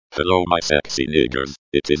Hello my sexy niggers,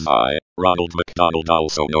 it is I, Ronald McDonald,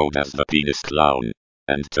 also known as the Penis Clown.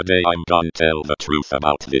 And today I'm gonna tell the truth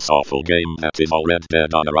about this awful game that is already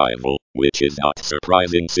dead on arrival, which is not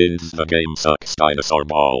surprising since the game sucks dinosaur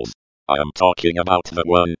balls. I am talking about the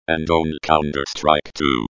one and only Counter-Strike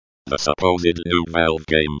 2. The supposed new Valve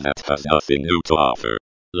game that has nothing new to offer.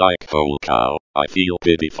 Like whole cow, I feel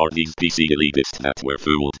pity for these PC elitists that were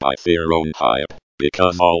fooled by their own hype.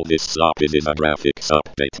 Because all this slop is a graphics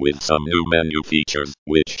update with some new menu features,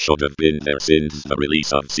 which should have been there since the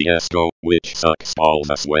release of CSGO, which sucks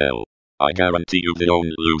balls as well. I guarantee you the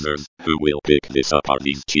only losers who will pick this up are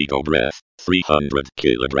these Chico Breath, 300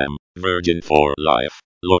 kilogram, virgin for life,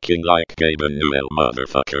 looking like Gabe and Newell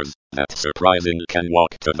motherfuckers, that surprisingly can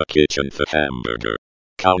walk to the kitchen for hamburger.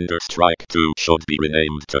 Counter-Strike 2 should be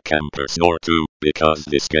renamed to Camper Snore 2, because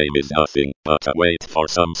this game is nothing but a wait for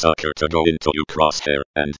some sucker to go into your crosshair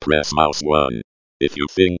and press mouse 1. If you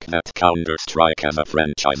think that Counter-Strike as a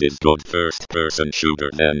franchise is good first-person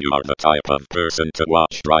shooter, then you are the type of person to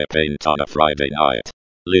watch Dry Paint on a Friday night.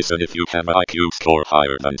 Listen, if you have an IQ score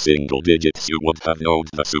higher than single digits, you would have known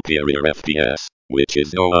the superior FPS, which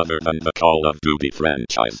is no other than the Call of Duty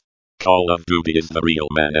franchise. Call of Duty is the real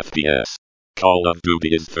man FPS. Call of Duty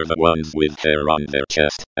is for the ones with hair on their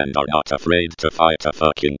chest, and are not afraid to fight a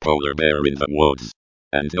fucking polar bear in the woods.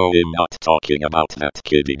 And no, I'm not talking about that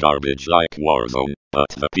kiddie garbage like Warzone, but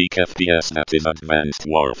the peak FPS that is Advanced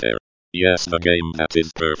Warfare. Yes, the game that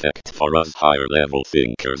is perfect for us higher level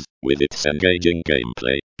thinkers, with its engaging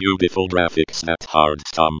gameplay, beautiful graphics that hard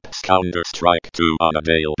stomps Counter-Strike 2 on a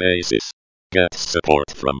daily basis. Gets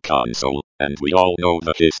support from console, and we all know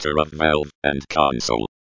the history of Valve and console.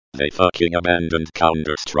 They fucking abandoned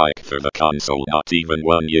Counter-Strike for the console not even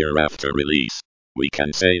 1 year after release. We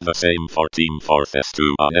can say the same for Team Fortress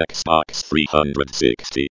 2 on Xbox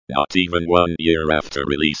 360, not even 1 year after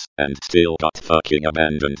release, and still got fucking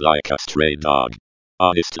abandoned like a stray dog.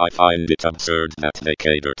 Honest, I find it absurd that they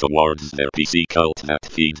cater towards their PC cult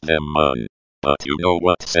that feeds them money. But you know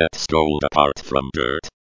what sets gold apart from dirt?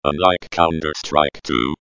 Unlike Counter-Strike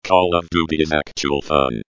 2, Call of Duty is actual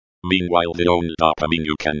fun. Meanwhile, the only dopamine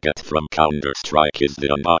you can get from Counter-Strike is the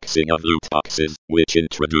unboxing of loot boxes, which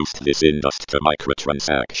introduced this industry to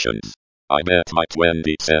microtransactions. I bet my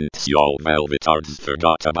 20 cents y'all Valvetards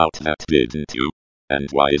forgot about that, didn't you? And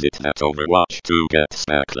why is it that Overwatch 2 gets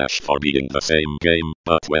backlash for being the same game,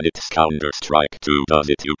 but when it's Counter-Strike 2 does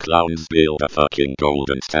it, you clowns build a fucking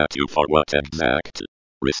golden statue for what exact?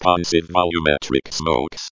 Responsive volumetric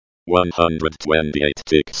smokes. 128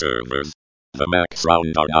 tick servers. The max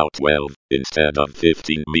round are now 12, instead of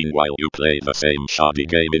 15. Meanwhile you play the same shoddy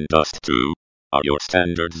game in Dust 2. Are your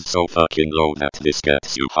standards so fucking low that this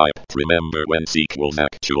gets you hyped? Remember when sequels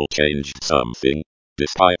actually changed something?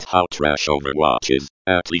 Despite how trash Overwatch is,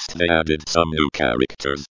 at least they added some new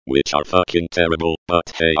characters, which are fucking terrible,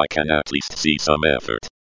 but hey, I can at least see some effort.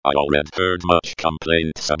 I already heard much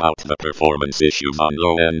complaints about the performance issues on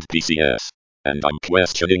low-end PCs. And I'm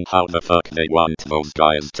questioning how the fuck they want those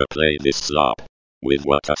guys to play this slop. With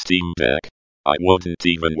what, a Steam Deck? I wouldn't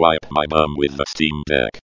even wipe my bum with the Steam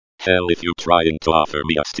Deck. Hell, if you trying to offer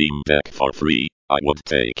me a Steam Deck for free, I would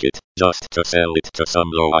take it, just to sell it to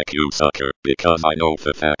some low IQ sucker, because I know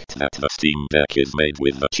for fact that the Steam Deck is made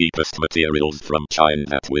with the cheapest materials from China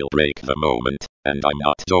that will break the moment, and I'm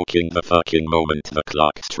not joking, the fucking moment the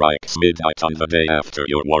clock strikes midnight on the day after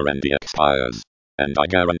your warranty expires. And I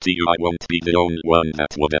guarantee you I won't be the only one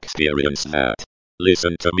that would experience that.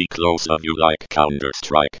 Listen to me close, love you like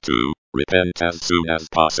Counter-Strike 2, repent as soon as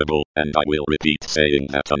possible, and I will repeat saying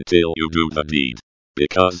that until you do the deed.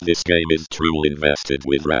 Because this game is truly invested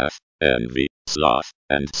with wrath, envy, sloth,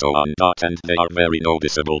 and so on. And they are very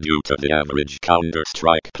noticeable due to the average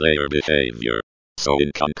Counter-Strike player behavior. So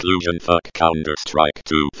in conclusion, fuck Counter-Strike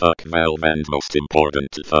 2, fuck Valve, and most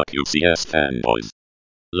importantly, fuck UCS fanboys.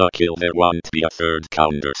 Lucky there won't be a third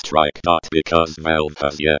Counter-Strike, because Valve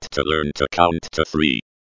has yet to learn to count to 3.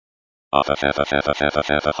 But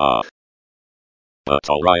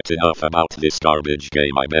alright, enough about this garbage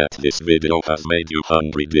game. I bet this video has made you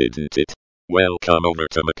hungry, didn't it? Well, come over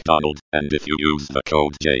to McDonald's, and if you use the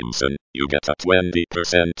code Jameson, you get a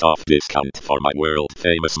 20% off discount for my world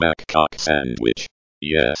famous Mac Cock sandwich.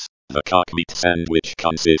 Yes. The cock meat sandwich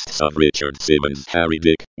consists of Richard Simmons' hairy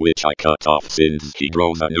dick, which I cut off since he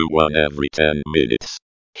grows a new one every 10 minutes.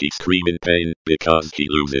 He screams in pain because he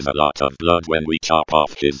loses a lot of blood when we chop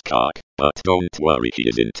off his cock, but don't worry, he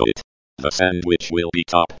is into it. The sandwich will be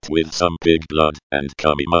topped with some pig blood and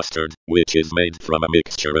cummy mustard, which is made from a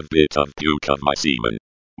mixture of bit of puke of my semen.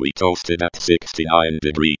 We toasted at 69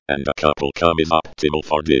 degrees, and a couple cum is optimal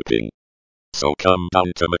for dipping. So come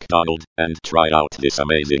down to McDonald's and try out this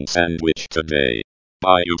amazing sandwich today.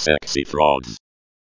 Bye, you sexy frauds.